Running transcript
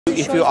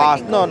if you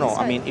ask, no,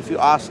 I mean, if you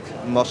ask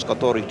mosque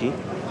authority,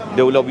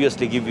 they will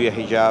obviously give you a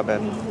hijab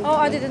and. Oh,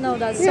 I didn't know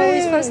that. So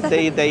it's first.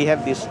 They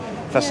have this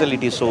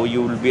facility, so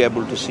you will be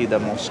able to see the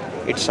mosque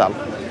itself.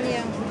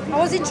 Yeah, I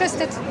was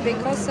interested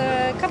because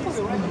a couple of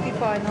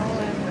people I know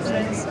and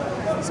friends.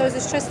 So I was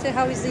interested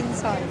how is the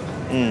inside.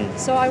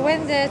 So I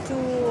went there to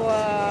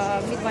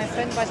meet my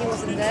friend, but he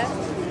wasn't there.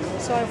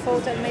 So I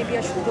thought that maybe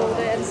I should go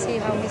there and see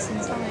how it's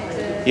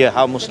inside.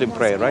 How Muslim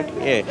pray, right?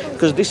 Yeah,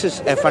 because this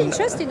is it's very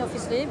interesting,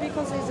 obviously,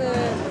 because it's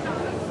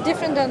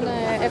different than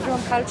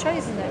everyone culture,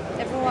 isn't it?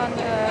 Everyone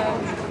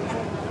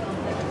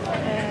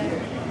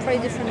pray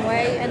different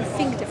way and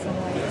think different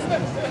way.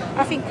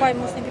 I think quite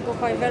Muslim people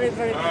quite very,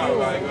 very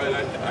pure.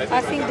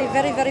 I think they're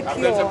very, very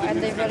pure and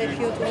they're very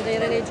pure to their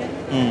religion.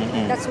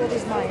 That's what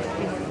is my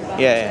opinion.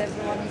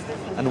 Everyone is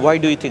different. And why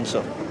do you think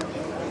so?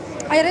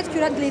 I read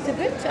Quran a little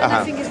bit, and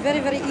I think it's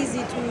very, very easy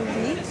to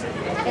read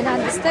and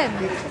understand.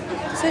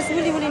 So it's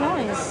really, really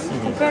nice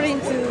comparing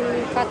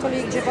to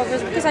Catholic,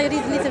 Jehovah's, because I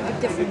read a little bit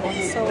different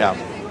ones. So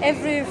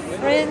every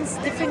friends,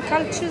 different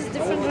cultures,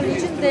 different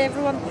religions,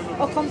 everyone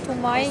come to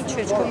my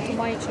church.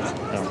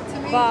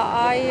 But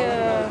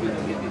I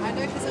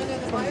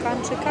from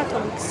country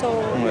Catholic, so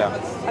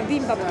I've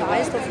been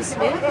baptized,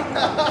 obviously,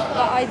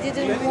 but I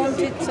didn't want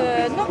it,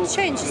 not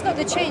change, it's not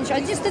the change, I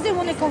just didn't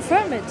want to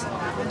confirm it,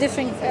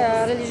 different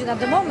religion at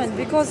the moment,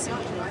 because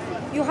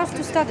you have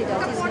to study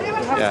that, isn't it? You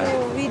have to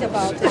read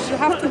about it, you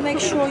have to make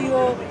sure you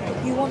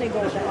want to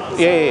go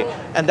there.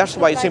 And that's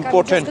why it's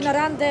important. I'm just going to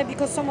run there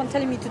because someone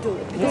telling me to do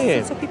it,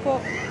 because so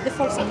people, they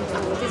force me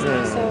to do it, isn't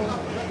it? So,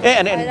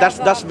 and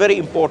that's very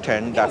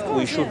important, that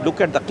we should look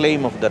at the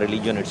claim of the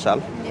religion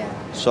itself.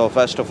 So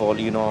first of all,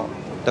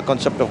 the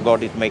concept of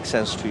God, it makes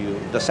sense to you.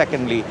 The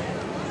secondly,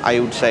 I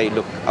would say,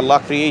 look,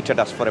 Allah created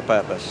us for a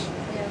purpose.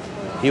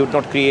 He would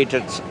not create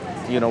us,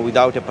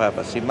 without a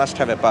purpose. He must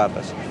have a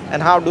purpose.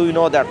 And how do you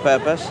know that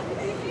purpose?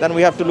 Then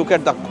we have to look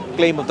at the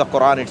claim of the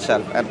Quran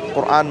itself. And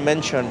Quran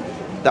mentioned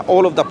that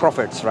all of the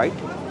prophets, right?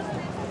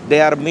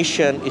 Their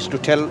mission is to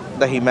tell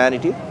the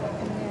humanity,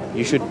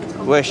 you should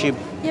worship,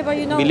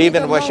 believe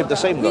and worship the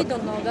same God. We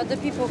don't know that. The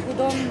people who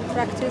don't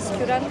practice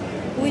Quran,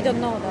 we don't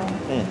know that.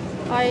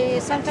 I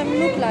sometimes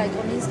look like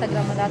on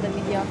Instagram and other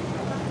media,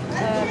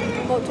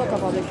 people talk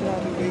about the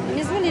Quran.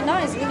 It's really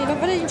nice, really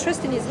very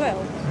interesting as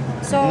well.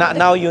 So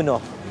now you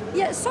know.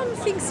 Yeah, some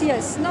things,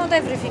 yes, not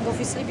everything,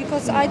 obviously,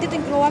 because I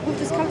didn't grow up with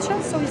this culture,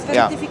 so it's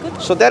very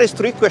difficult. So there is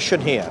 3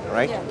 questions here,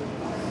 right? Yeah.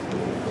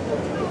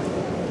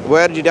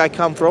 Where did I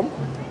come from?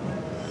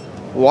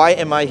 Why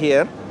am I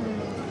here?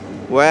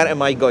 Where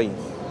am I going?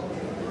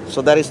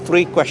 So there is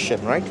 3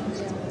 questions, right?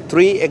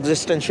 3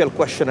 existential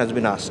questions has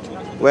been asked.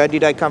 Where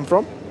did I come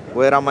from?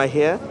 Where am I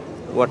here?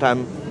 What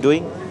I'm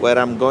doing? Where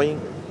I'm going?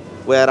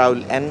 Where I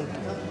will end?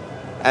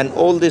 And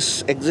all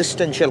this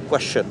existential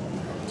question.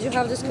 Do you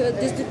have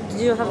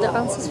do you have the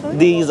answers for it?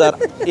 These are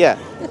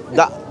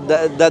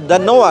the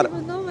knower.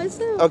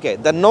 Okay,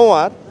 the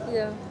knower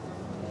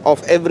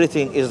of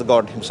everything is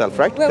God Himself,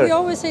 right? Well, we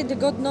always say the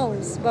God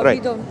knows, but we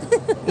don't.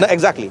 No,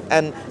 exactly.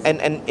 And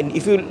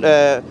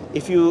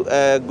if you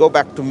go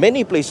back to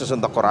many places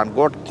in the Quran,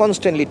 God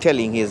constantly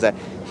telling is that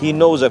He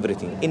knows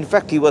everything. In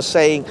fact, He was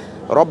saying,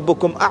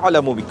 "Rabbukum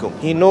a'lamu bikum."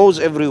 He knows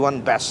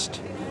everyone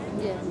best.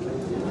 Yeah.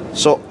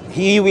 So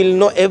He will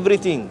know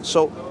everything.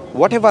 So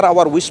whatever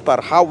our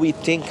whisper, how we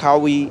think,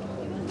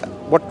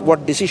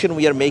 what decision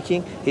we are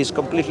making, He's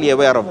completely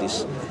aware of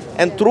this.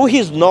 And through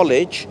His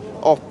knowledge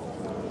of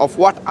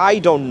what I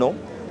don't know,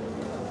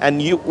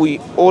 and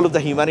all of the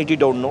humanity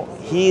don't know,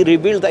 He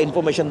revealed the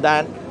information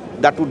that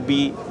would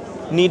be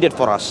needed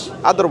for us.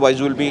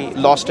 Otherwise, we'll be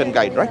lost and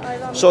guide, right?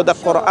 So the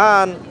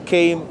Quran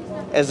came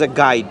as a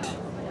guide.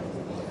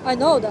 I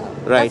know that.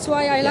 Right. That's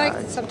why I like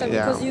it sometimes,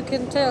 because you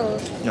can tell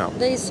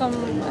there is some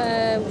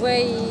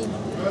way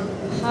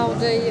how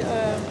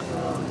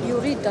you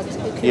read that.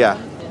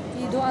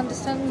 You don't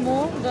understand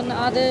more than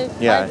other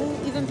Bible,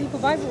 even people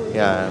Bible.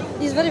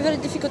 It's very, very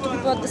difficult to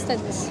people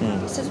understand this,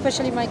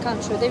 especially in my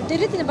country. They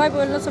read in the Bible,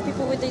 and lots of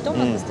people they don't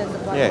understand the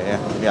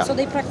Bible. So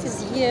they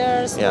practice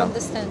years to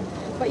understand.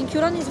 But in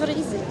Quran it's very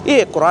easy.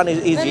 Yeah, Quran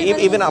is easy. Very,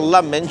 very even easy.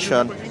 Allah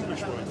mentioned.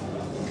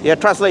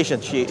 Translation.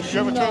 Do you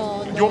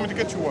want me to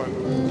get you one?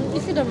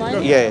 If you don't mind.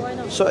 Why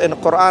not? So in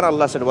Quran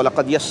Allah said,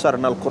 وَلَقَدْ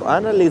يَسَّرْنَا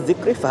الْقُرْآنَ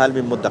لِلذِّكْرِ فَهَلْ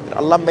مِن مُدَّكِرٍ.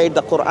 Allah made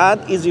the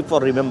Quran easy for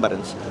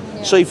remembrance.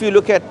 So if you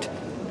look at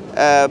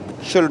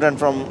children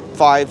from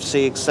 5,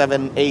 6,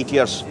 7, 8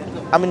 years,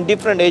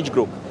 different age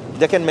group,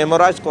 they can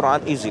memorize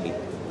Quran easily.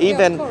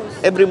 Even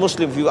every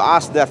Muslim, if you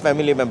ask their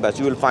family members,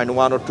 you will find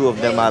 1 or 2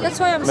 of them are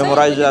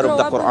memorizer of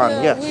the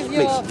Quran.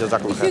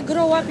 If you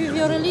grow up with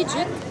your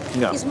religion,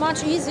 it's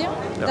much easier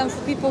than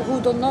for people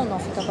who don't know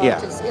nothing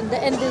about this and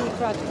they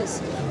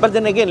practice. But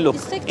then again, look,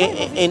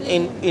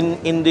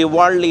 in the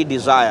worldly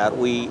desire,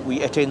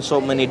 we attain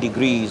so many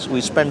degrees,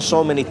 we spend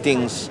so many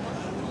things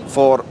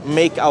for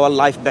make our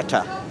life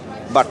better.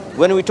 But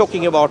when we're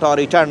talking about our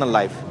eternal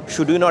life,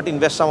 should we not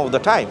invest some of the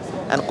time?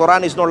 And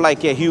Quran is not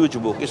like a huge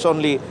book. It's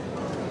only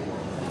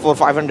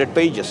 400-500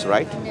 pages,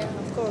 right? Yeah,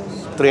 of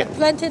course.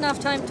 Plenty enough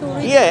time to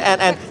read.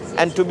 Yeah,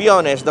 And to be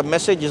honest, the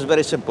message is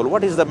very simple.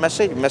 What is the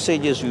message?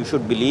 Message is you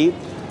should believe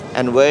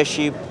and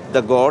worship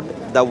the God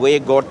the way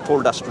God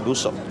told us to do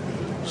so.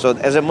 So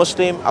as a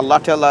Muslim, Allah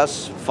tells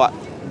us,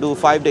 do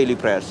 5 daily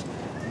prayers,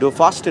 do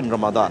fast in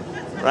Ramadan,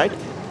 right?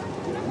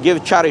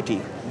 Give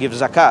charity, give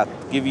zakat,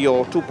 give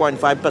your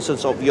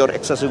 2.5% of your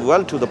excessive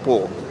wealth to the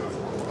poor.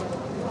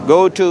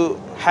 Go to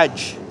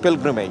Hajj,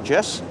 pilgrimage,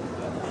 yes?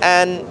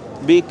 And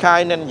be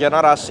kind and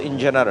generous in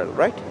general,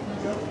 right?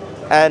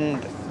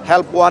 And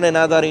help one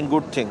another in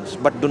good things,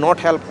 but do not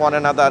help one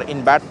another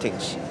in bad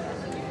things.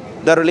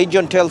 The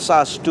religion tells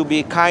us to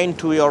be kind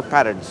to your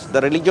parents.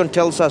 The religion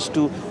tells us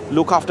to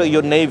look after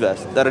your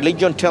neighbors. The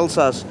religion tells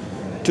us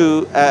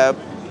to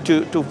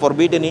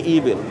forbid any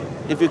evil.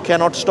 If you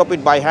cannot stop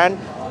it by hand,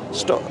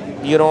 stop,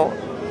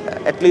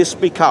 at least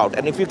speak out.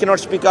 And if you cannot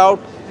speak out,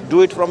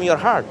 do it from your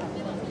heart.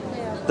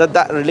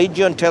 That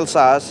religion tells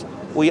us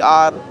we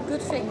are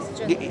good things.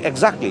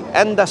 Exactly.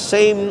 And the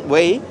same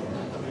way,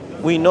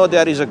 we know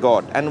there is a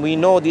God, and we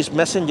know these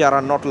messengers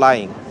are not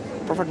lying.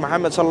 Prophet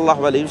Muhammad sallallahu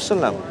alaihi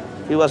wasallam,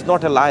 he was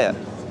not a liar.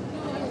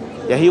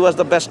 Yeah, he was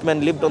the best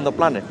man lived on the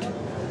planet.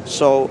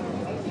 So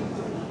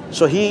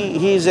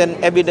he is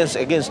an evidence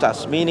against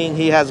us, meaning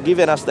he has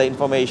given us the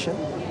information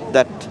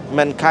that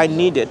mankind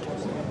needed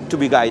to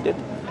be guided,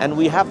 and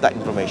we have that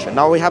information.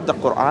 Now we have the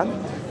Quran,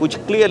 which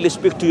clearly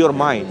speaks to your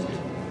mind,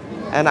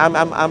 and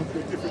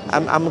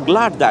I'm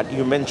glad that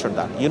you mentioned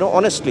that.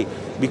 Honestly,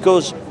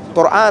 because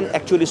Quran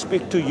actually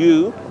speaks to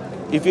you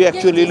if you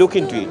actually look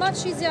into it.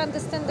 Much easier to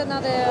understand than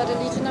other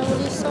religion, I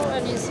believe so,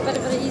 and it's very,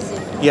 very easy.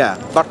 Yeah,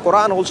 but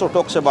Quran also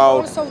talks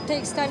about. Also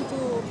takes time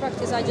to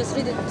practice. I just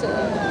read it.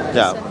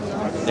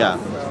 Yeah.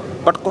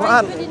 But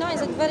Quran. It's really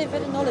nice and very,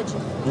 very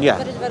knowledgeable. Yeah.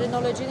 Very, very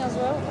knowledgeable as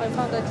well. I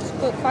found that it's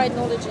quite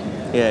knowledgeable.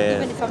 Yeah.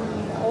 Even if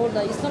I'm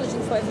older, it's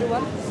knowledgeable for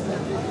everyone.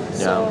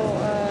 So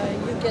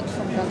you get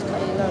from that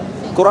kind of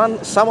thing.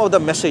 Quran, some of the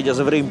messages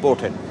are very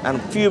important,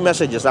 and few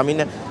messages. I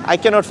mean, I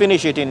cannot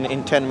finish it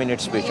in 10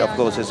 minutes speech. Of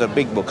course, it's a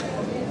big book.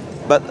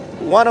 But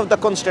one of the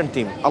constant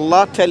theme,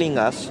 Allah telling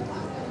us,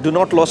 do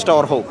not lose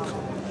our hope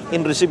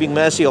in receiving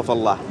mercy of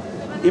Allah,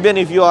 even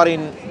if you are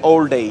in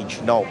old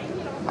age. No,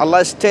 Allah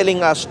is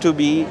telling us to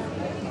be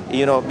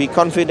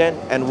confident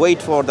and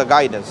wait for the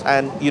guidance,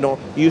 and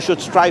you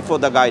should strive for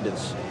the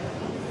guidance.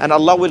 And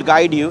Allah will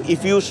guide you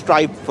if you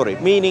strive for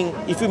it. Meaning,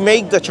 if you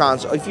make the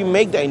chance, or if you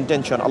make the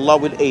intention, Allah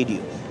will aid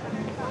you.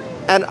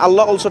 And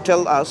Allah also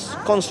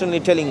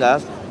constantly telling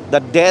us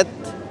that death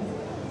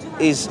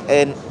is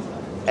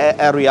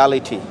a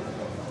reality.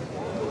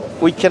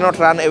 We cannot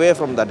run away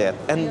from the death.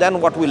 And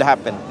then what will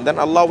happen? Then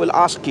Allah will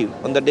ask you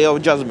on the day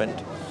of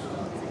judgment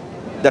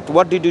that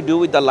what did you do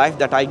with the life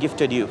that I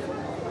gifted you?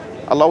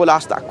 Allah will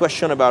ask that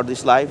question about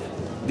this life,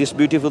 these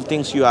beautiful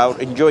things you are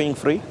enjoying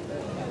free.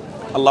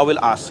 Allah will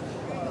ask,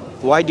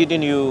 why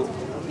didn't you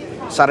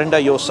surrender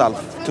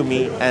yourself to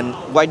me, and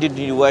why didn't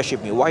you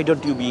worship me? Why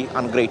don't you be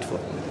ungrateful?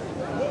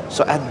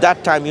 So at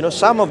that time,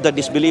 some of the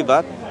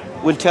disbeliever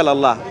will tell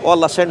Allah, oh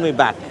Allah, send me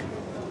back.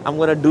 I'm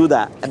going to do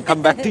that and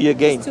come back to you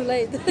again. It's too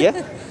late.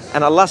 Yeah?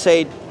 And Allah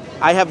said,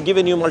 I have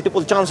given you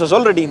multiple chances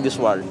already in this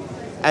world,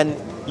 and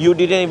you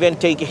didn't even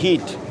take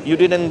heed. You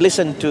didn't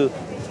listen to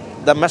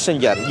the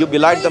messenger. You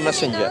belied the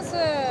messenger.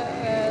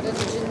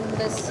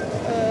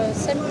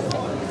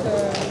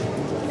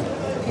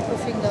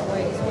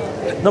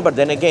 No, but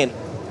then again,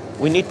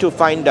 we need to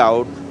find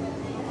out,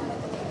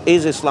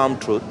 is Islam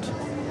truth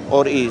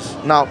or is...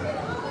 Now,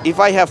 if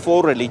I have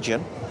 4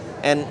 religions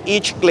and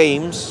each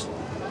claims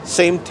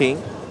same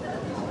thing,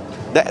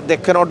 that they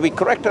cannot be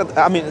correct.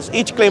 I mean,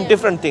 each claim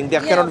different thing, they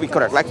cannot be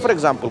correct. Like, for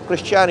example,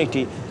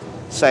 Christianity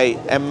say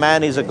a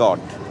man is a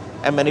God,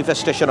 a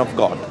manifestation of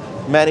God.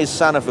 Man is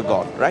son of a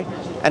God, right?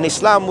 And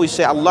Islam, we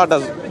say Allah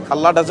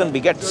doesn't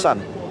beget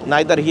son,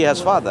 neither he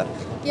has father.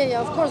 Yeah,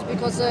 of course,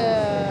 because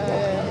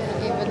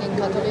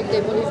Catholic, they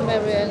believe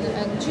Mary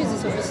and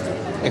Jesus, obviously.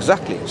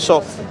 Exactly.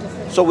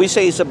 So we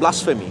say it's a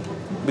blasphemy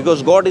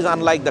because God is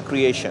unlike the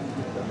creation.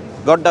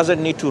 God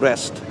doesn't need to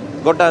rest.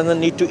 God doesn't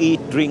need to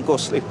eat, drink, or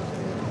sleep.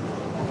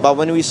 But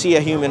when we see a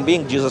human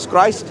being, Jesus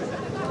Christ,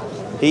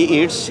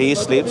 he eats, he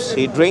sleeps,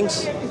 he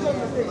drinks,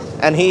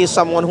 and he is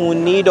someone who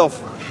in need of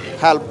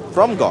help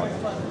from God.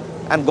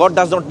 And God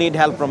does not need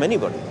help from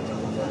anybody.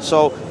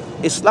 So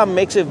Islam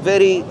makes it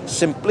very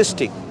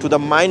simplistic to the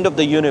mind of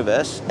the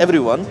universe,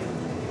 everyone,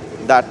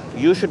 that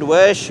you should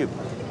worship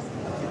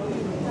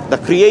the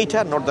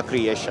creator, not the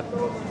creation.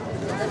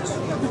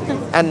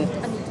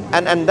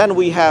 And then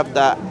we have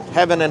the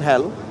heaven and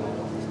hell.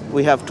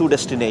 We have 2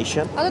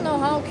 destinations. I don't know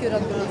how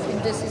Quran believes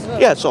in this as well.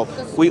 Yeah, so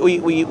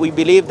we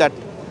believe that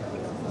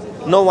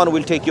no one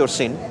will take your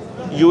sin.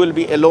 You will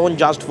be alone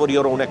judged for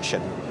your own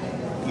action.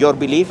 Your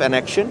belief and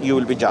action, you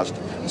will be judged.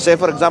 Say,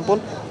 for example,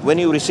 when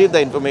you receive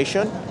the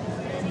information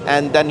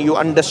and then you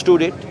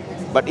understood it,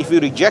 but if you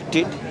reject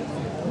it,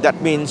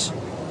 that means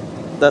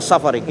the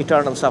suffering,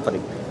 eternal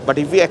suffering. But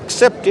if you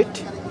accept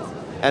it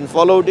and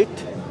followed it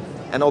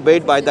and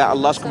obeyed by the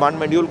Allah's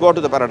commandment, you will go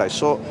to the paradise.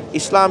 So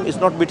Islam is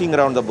not beating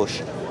around the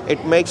bush.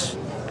 It makes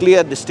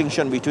clear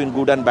distinction between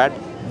good and bad,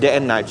 day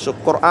and night. So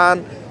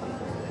Quran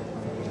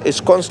is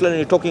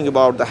constantly talking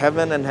about the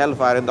heaven and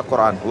hellfire in the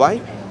Quran.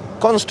 Why?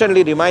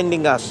 Constantly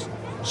reminding us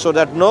so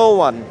that no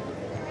one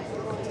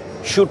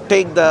should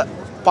take the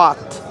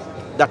path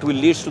that will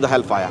lead to the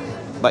hellfire,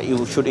 but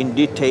you should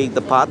indeed take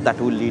the path that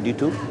will lead you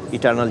to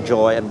eternal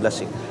joy and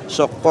blessing.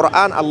 So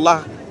Quran,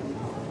 Allah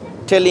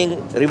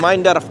telling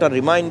reminder after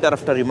reminder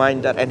after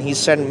reminder, and He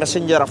sent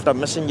messenger after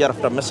messenger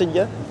after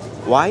messenger.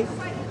 Why?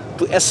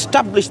 To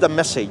establish the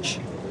message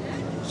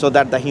so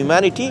that the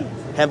humanity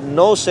have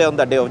no say on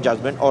the day of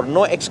judgment, or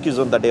no excuse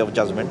on the day of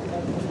judgment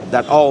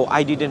that, oh,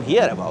 I didn't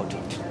hear about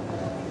it.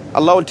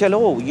 Allah will tell,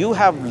 oh, you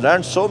have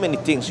learned so many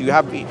things, you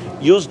have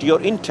used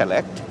your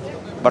intellect,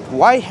 but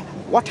why?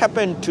 What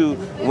happened to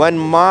when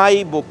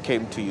my book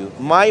came to you,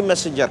 my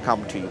messenger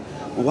came to you?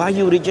 Why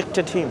you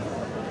rejected him?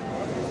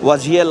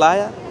 Was he a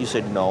liar? You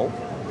said no.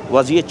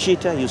 Was he a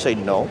cheater? You said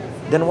no.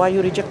 Then why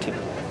you reject him?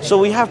 So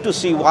we have to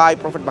see why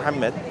Prophet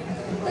Muhammad,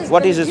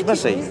 what is his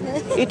message?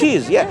 It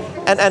is, yeah.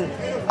 And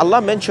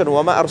Allah mentioned,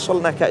 وَمَا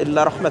أَرْسَلْنَاكَ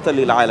إِلَّا رَحْمَةً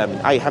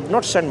لِلْعَالَمِينَ. I have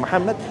not sent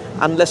Muhammad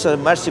unless a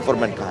mercy for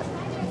mankind.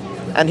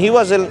 And he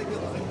was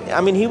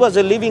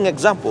a living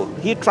example.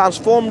 He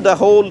transformed the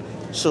whole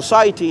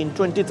society in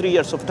 23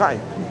 years of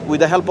time with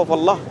the help of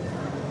Allah.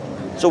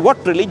 So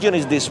what religion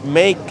is this?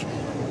 Make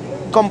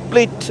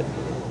complete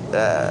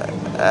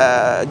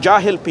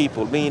jahil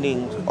people,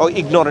 meaning or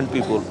ignorant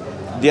people,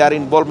 they are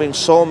involved in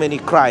so many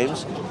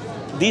crimes.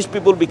 These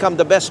people become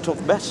the best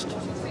of best.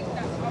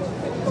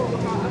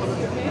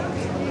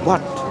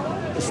 What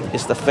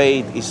is the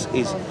faith,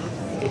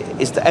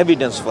 is the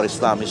evidence for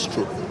Islam is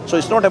true. So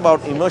it's not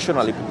about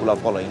emotionally people are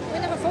following. We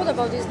never thought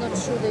about this, not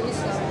true, the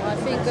Islam. I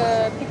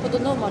think people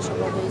don't know much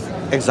about the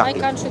Islam. Exactly.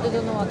 My country, they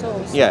don't know at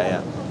all. So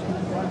Yeah.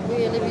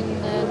 we are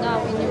living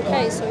now in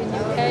UK, so in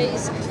UK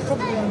it's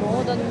probably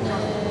more than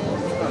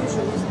usual.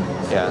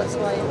 So Yeah.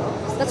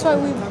 That's why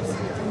we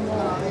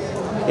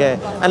Yeah,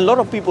 and a lot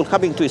of people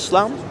coming to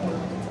Islam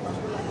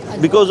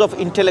because of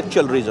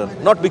intellectual reason,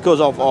 not because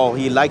of, oh,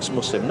 he likes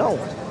Muslim. No,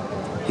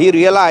 he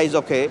realized,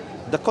 okay,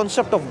 the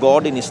concept of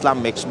God in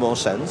Islam makes more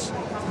sense.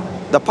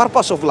 The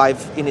purpose of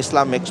life in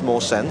Islam makes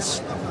more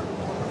sense.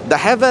 The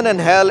heaven and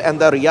hell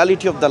and the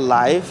reality of the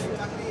life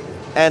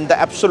and the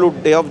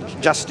absolute day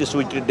of justice,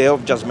 which is the day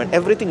of judgment,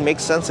 everything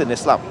makes sense in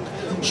Islam.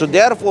 So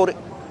therefore,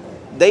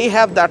 they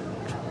have that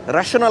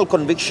rational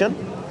conviction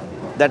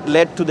that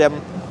led to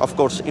them, of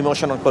course,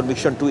 emotional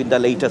conviction too in the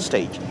later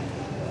stage.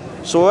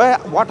 So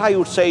what I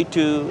would say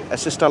to a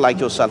sister like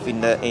yourself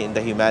in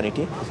the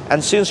humanity,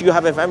 and since you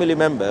have a family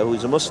member who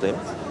is a Muslim,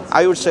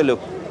 I would say, look,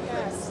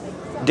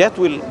 death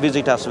will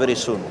visit us very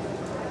soon.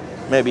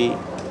 Maybe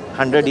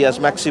 100 years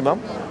maximum.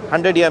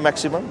 100 year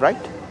maximum, right?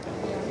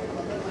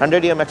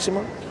 100 year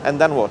maximum. And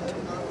then what?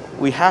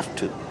 We have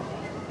to.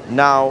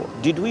 Now,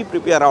 did we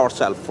prepare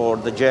ourselves for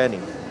the journey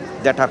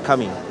that are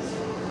coming?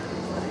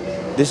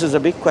 This is a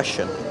big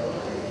question.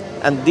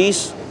 And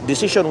this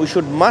decision we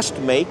must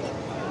make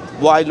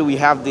while we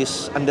have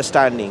this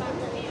understanding.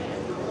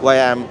 Why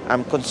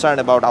I'm concerned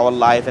about our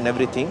life and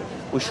everything,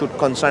 we should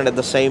concern at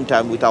the same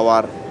time with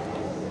our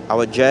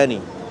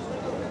journey.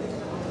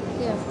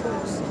 Yeah, of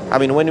course. I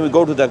mean, when we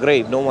go to the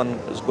grave, no one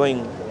is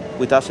going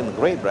with us in the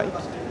grave, right?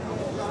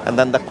 And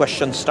then the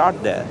questions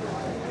start there.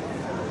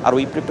 Are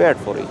we prepared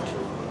for it?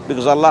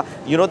 Because Allah,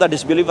 you know, the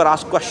disbeliever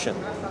ask question.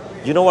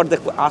 You know what they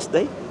ask?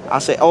 I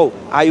say, oh,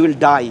 I will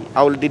die.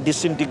 I will be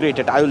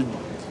disintegrated. I will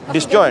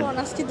disjoint. Everyone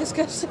asking this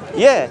question.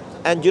 Yeah.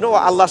 And you know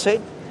what Allah said?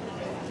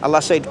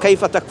 Allah said, كَيْفَ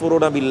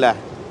تَكْفُرُونَ بِاللَّهِ.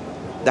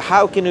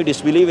 How can you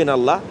disbelieve in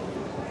Allah?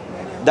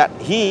 That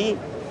He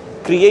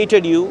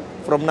created you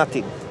from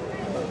nothing.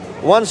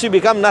 Once you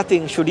become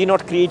nothing, should He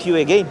not create you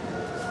again?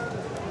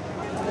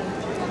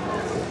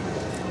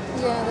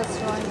 Yeah, that's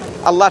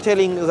right. Allah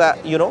telling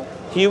that, you know,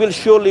 He will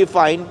surely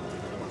find,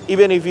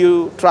 even if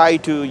you try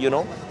to, you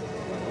know,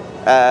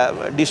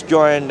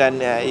 disjoint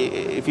and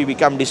if you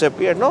become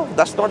disappeared. No,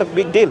 that's not a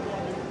big deal.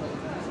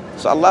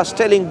 So Allah is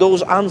telling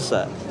those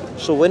answers.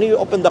 So when you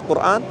open the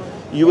Quran,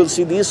 you will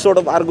see these sort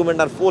of arguments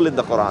are full in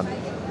the Quran.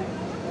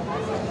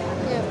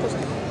 Yeah, of course.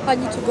 I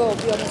need to go,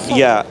 be honest.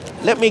 Yeah,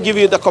 let me give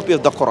you the copy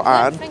of the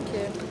Quran. Thank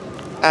you.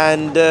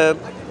 And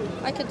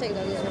I can take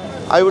that as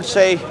well. I would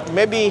say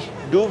maybe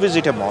do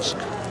visit a mosque.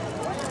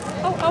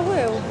 Oh, I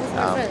will, with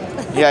my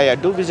friend. Yeah,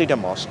 do visit a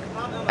mosque.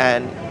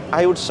 And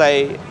I would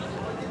say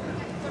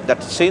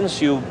that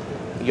since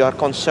your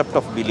concept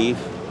of belief,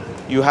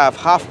 you have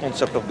half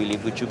concept of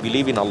belief, which you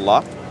believe in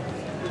Allah.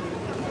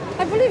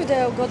 I believe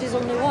that God is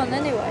only one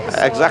anyway.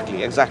 So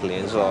Exactly.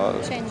 So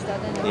change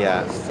that anyway.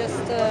 yeah. It's just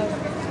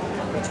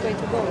which way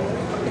to go.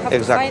 You have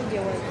Exactly. to find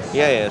your way.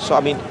 Yeah. So I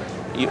mean,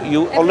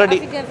 you I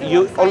think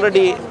everyone find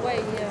their own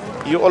way,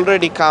 yeah. you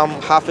already come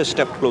half a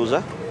step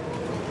closer.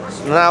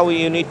 So now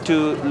you need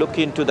to look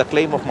into the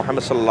claim of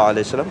Muhammad sallallahu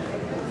alaihi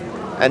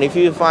wasallam. And if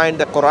you find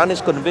the Quran is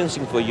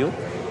convincing for you,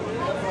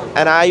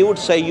 and I would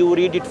say you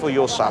read it for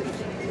yourself.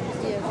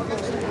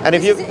 Yeah. And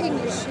if you, This is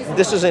English, isn't it?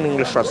 this is an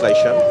English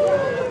translation,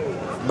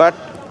 but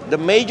the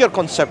major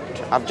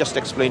concept I've just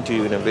explained to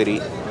you in a very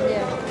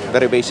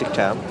very basic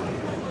term,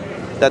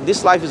 that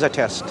this life is a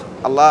test.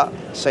 Allah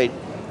said,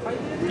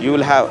 You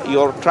will have,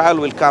 your trial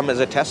will come as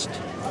a test.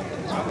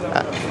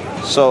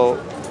 So,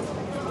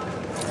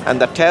 and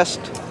the test,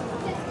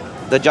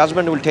 the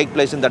judgment will take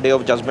place in the day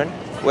of judgment,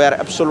 where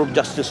absolute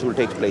justice will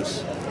take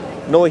place.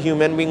 No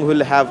human being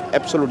will have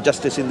absolute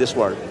justice in this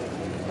world,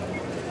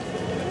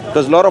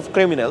 because a lot of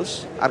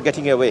criminals are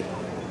getting away.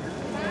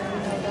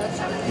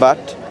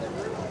 But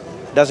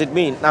does it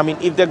mean, I mean,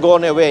 if they're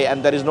gone away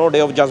and there is no day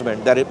of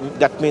judgment,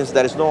 that means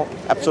there is no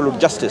absolute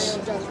justice.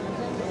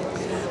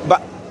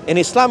 But in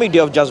Islamic day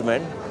of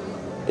judgment,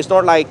 it's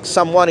not like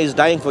someone is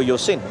dying for your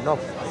sin. No.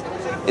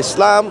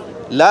 Islam,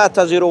 la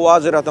taziru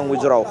waziratan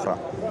wizra ukhra.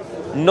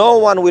 No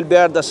one will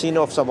bear the sin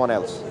of someone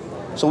else.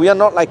 So we are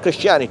not like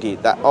Christianity,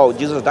 that, oh,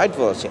 Jesus died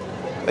for our sin.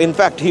 In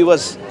fact, he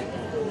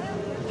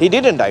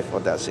didn't die for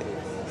their sin.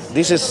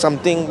 This is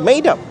something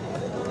made up.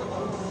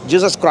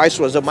 Jesus Christ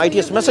was the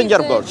mightiest messenger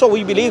of God. So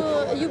we believe.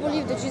 You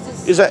believe that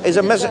Jesus is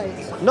a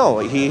messenger. No,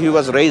 he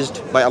was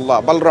raised by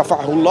Allah. Bal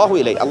rafa'ahu Allahu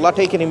ilayh. Allah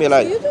taken him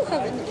alive. So you do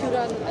have in the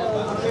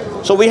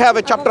Quran. So we have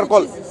a chapter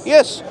called. Jesus.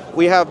 Yes,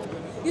 we have.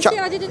 You see,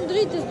 I didn't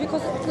read this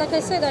because, like I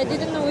said, I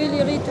didn't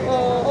really read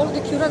all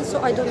the Quran,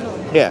 so I don't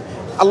know. Yeah,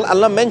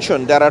 Allah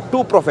mentioned there are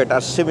two prophets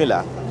are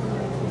similar.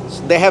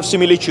 They have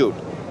similitude.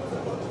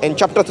 In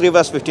chapter 3,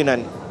 verse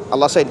 59,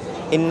 Allah said,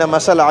 "Inna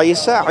masala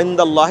Isa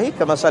indallahi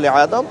ka masali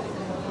Adam,"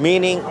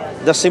 meaning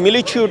the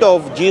similitude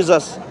of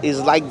Jesus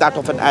is like that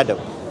of an Adam.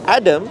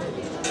 Adam,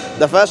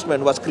 the first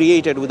man, was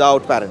created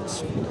without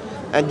parents,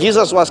 and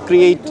Jesus was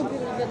created.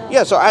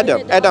 Yeah, so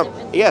Adam,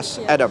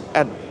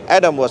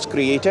 Adam was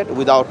created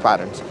without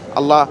parents.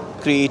 Allah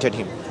created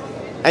him,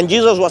 and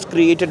Jesus was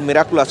created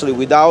miraculously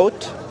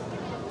without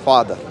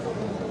father.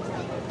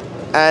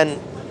 And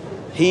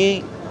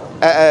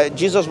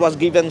Jesus was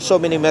given so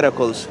many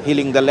miracles,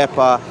 healing the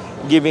leper,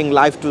 giving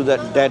life to the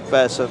dead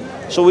person.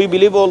 So we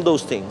believe all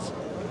those things.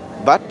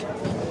 But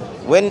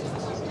when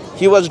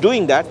he was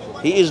doing that,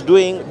 he is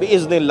doing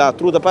bi'iznillah,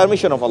 through the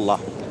permission of Allah.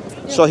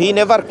 So he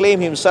never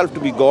claimed himself to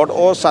be God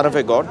or son of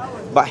a God,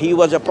 but he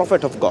was a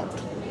prophet of God.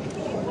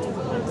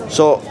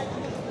 So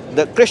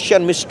the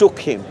Christian mistook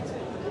him.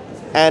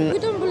 And we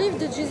don't believe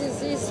that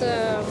Jesus is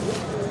a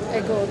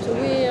God.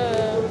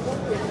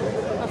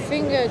 I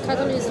think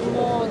Catholicism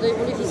more, they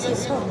believe he's his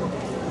son.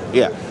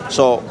 Yeah.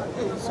 So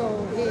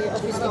he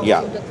obviously gave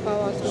him that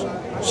power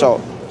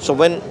to. So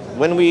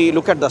when we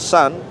look at the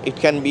son, it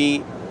can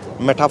be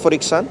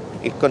metaphoric son,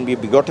 it can be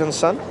begotten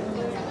son.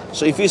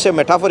 So if you say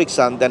metaphoric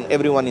son, then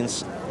everyone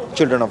is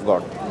children of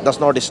God. That's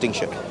no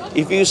distinction.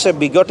 If you say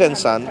begotten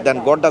son,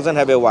 then God doesn't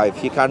have a wife.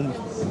 He can't.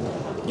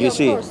 You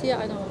see? Of course, yeah,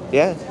 I know.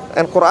 Yeah,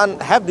 and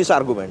Quran have this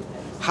argument.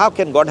 How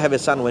can God have a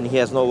son when he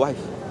has no wife?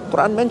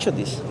 Quran mentioned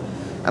this.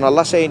 And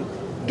Allah saying,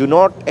 do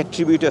not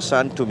attribute a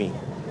son to me,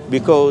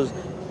 because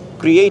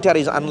creator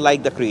is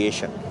unlike the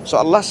creation. So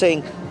Allah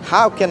saying,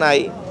 how can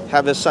I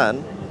have a son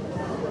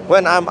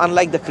when I'm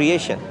unlike the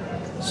creation?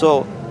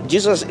 So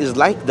Jesus is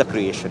like the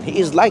creation. He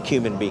is like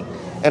human being.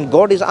 And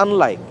God is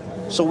unlike.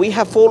 So we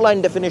have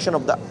 4-line definition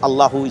of the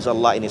Allah who is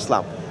Allah in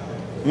Islam.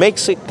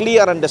 Makes a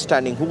clear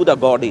understanding who the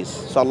God is.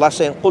 So Allah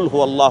saying, Qul hu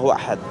Allahu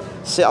ahad.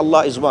 Say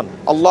Allah is one.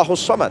 Allahu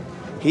samad.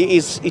 He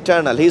is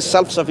eternal. He is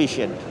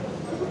self-sufficient.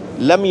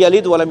 Lam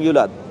yalid wa lam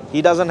yulad.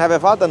 He doesn't have a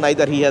father,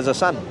 neither he has a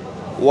son.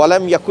 Wa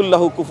lam yakul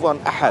lahu kufuwan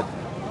ahad.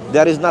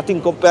 There is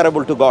nothing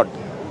comparable to God.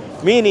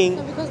 Meaning,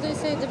 no, because they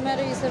say that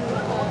Mary is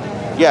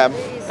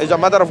is a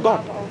mother of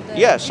God.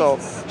 Yeah, so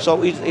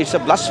it's a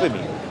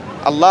blasphemy.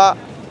 Allah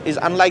is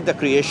unlike the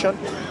creation.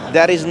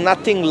 There is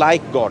nothing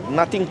like God,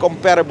 nothing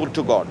comparable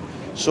to God.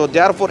 So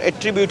therefore,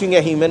 attributing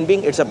a human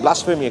being, it's a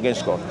blasphemy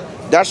against God.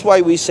 That's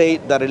why we say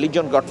the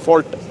religion got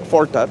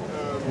faltered,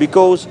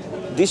 because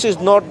this is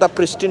not the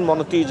pristine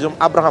monotheism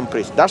Abraham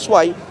preached. That's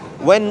why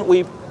when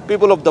we,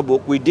 people of the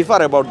book, we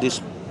differ about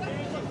this.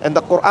 And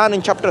the Quran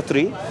in chapter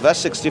 3, verse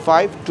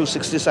 65 to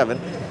 67,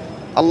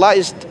 Allah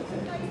is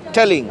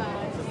telling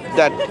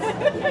that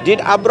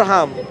did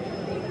Abraham,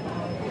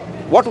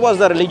 what was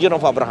the religion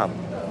of Abraham?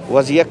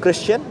 Was he a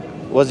Christian?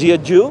 Was he a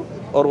Jew?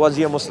 Or was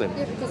he a Muslim?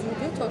 Yeah, because we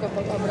do talk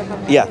about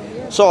Abraham. Yeah.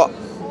 So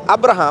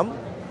Abraham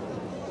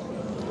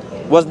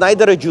was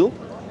neither a Jew,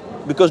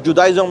 because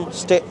Judaism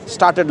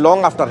started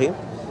long after him.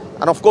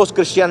 And of course,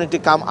 Christianity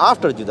came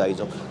after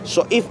Judaism.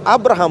 So if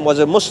Abraham was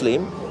a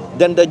Muslim,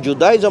 then the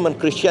Judaism and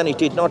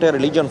Christianity is not a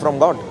religion from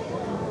God.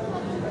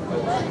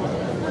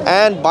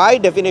 And by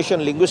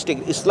definition,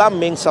 linguistic, Islam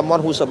means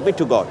someone who submits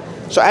to God.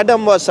 So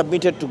Adam was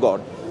submitted to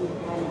God.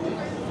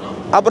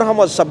 Abraham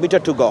was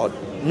submitted to God.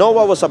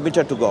 Noah was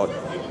submitted to God.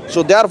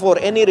 So therefore,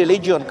 any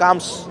religion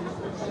comes,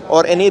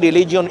 or any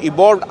religion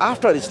evolved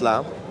after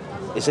Islam,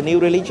 is a new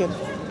religion.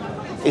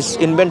 It's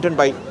invented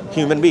by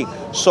human being.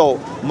 So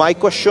my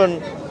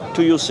question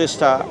to you,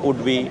 sister,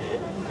 would be,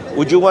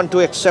 would you want to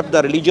accept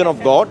the religion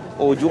of God,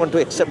 or would you want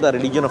to accept the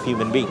religion of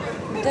human being?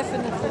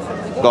 Definitely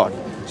from God.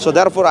 So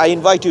therefore, I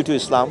invite you to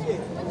Islam.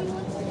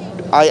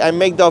 I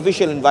make the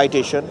official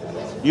invitation.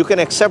 You can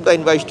accept the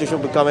invitation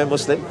to become a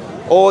Muslim,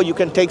 or you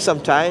can take some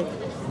time,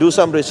 do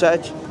some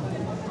research,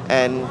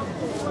 and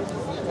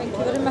Thank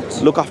you very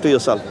much. look after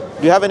yourself.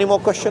 Do you have any more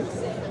questions?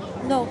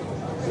 No.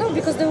 No,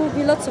 because there will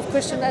be lots of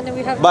questions and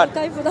we have no But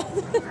time for that.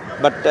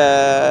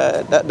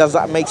 but does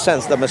that make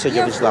sense? The message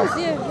Yeah, of of Islam.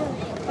 course, yeah.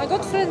 I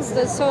got friends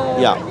there, so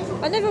Yeah.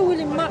 I never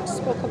really much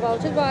spoke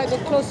about it, but I got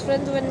close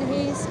friends when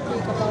he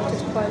speak about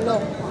it quite a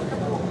lot.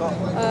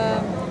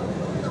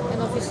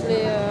 And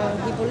obviously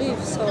he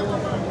believes, so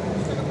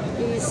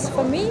it's,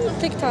 for me,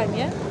 take time,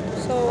 yeah?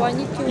 So I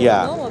need to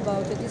know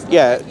about it. It's not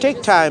Yeah, like you take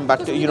just- time, but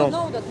because we you know,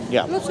 don't know that.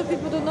 yeah. Lots of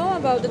people don't know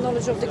about the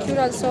knowledge of the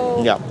Quran,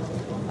 so Yeah.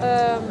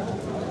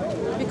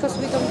 because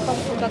we don't come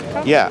from that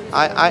country. Yeah,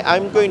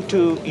 I'm going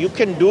to, you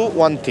can do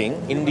one thing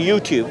in the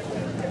YouTube,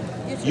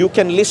 you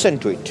can listen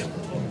to it.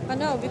 I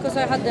know, because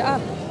I had the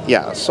app.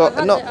 Yeah, so I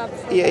had no, the app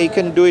for yeah, you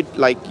can do it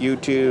like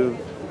YouTube,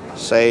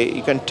 say,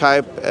 you can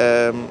type,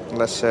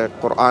 let's say,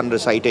 Quran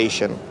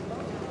recitation.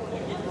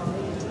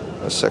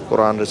 Let's say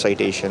Quran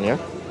recitation, yeah.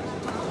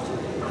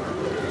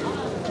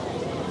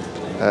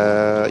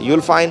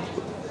 You'll find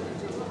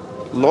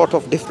lot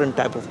of different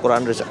type of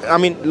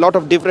Quran lot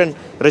of different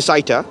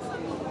reciter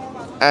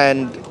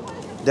and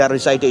their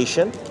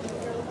recitation,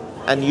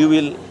 and you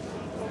will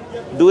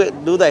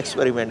do the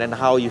experiment and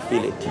how you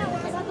feel it,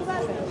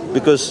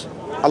 because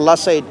Allah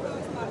said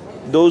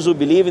those who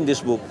believe in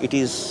this book, it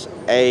is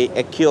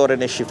a cure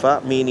and a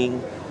shifa,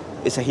 meaning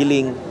it's a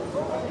healing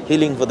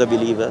for the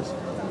believers.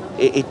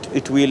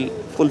 It will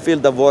fulfill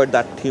the void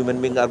that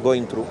human beings are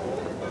going through,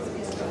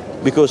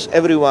 because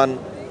everyone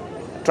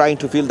trying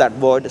to fill that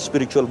void,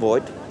 spiritual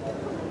void,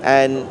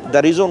 and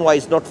the reason why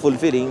it's not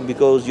fulfilling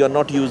because you're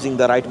not using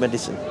the right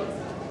medicine.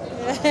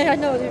 I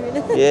know what you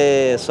mean.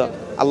 Yeah, so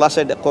Allah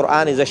said the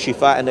Quran is a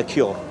shifa and a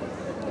cure,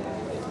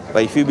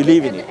 but if you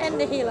believe in it, And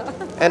the healer.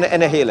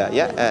 and a healer,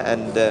 yeah,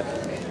 and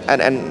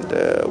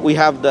we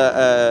have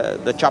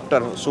the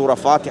chapter Surah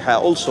Fatiha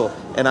also,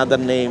 another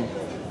name,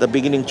 the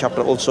beginning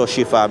chapter also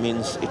shifa,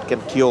 means it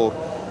can cure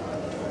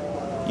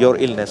your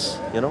illness,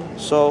 you know.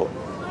 So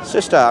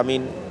sister, I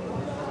mean,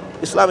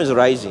 Islam is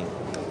rising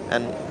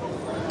and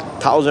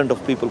thousands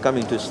of people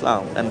coming to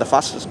Islam, and the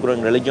fastest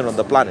growing religion on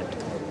the planet.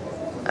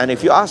 And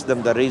if you ask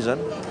them the reason,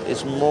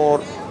 it's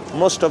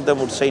most of them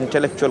would say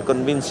intellectual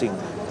convincing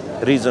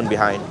reason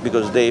behind,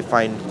 because they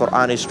find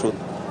Quran is truth.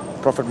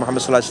 Prophet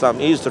Muhammad Sallallahu Alaihi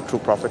Wasallam is the true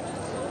prophet.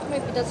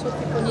 Maybe that's what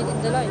people need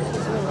in their life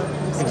as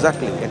well.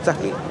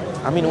 Exactly.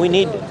 I mean, we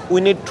need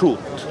truth.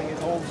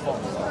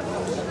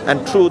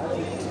 And truth,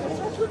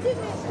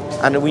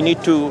 and we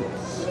need to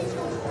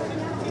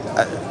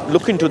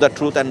look into the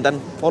truth and then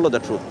follow the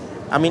truth.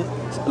 I mean,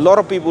 a lot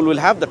of people will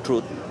have the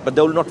truth, but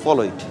they will not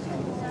follow it.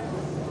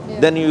 Yeah.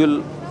 Then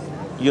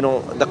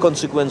the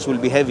consequence will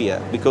be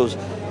heavier, because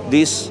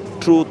this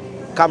truth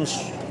comes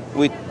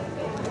with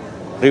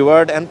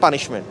reward and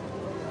punishment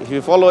if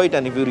you follow it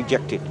and if you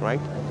reject it, right?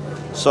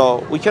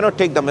 So we cannot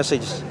take the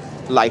message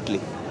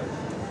lightly.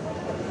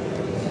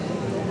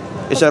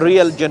 It's a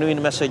real,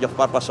 genuine message of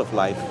purpose of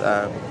life.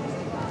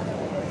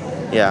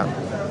 Yeah.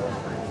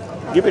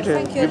 Give it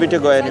a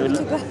go, and you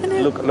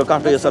look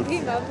after yourself.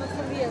 I'm not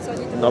from here, so I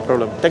need to No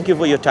problem. Thank you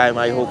for your time.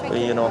 I hope,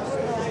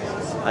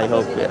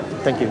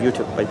 thank you. You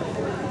too. Bye.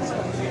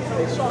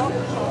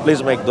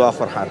 Please make dua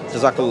for her.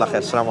 Jazakallah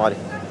khair. Assalamu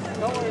alaikum.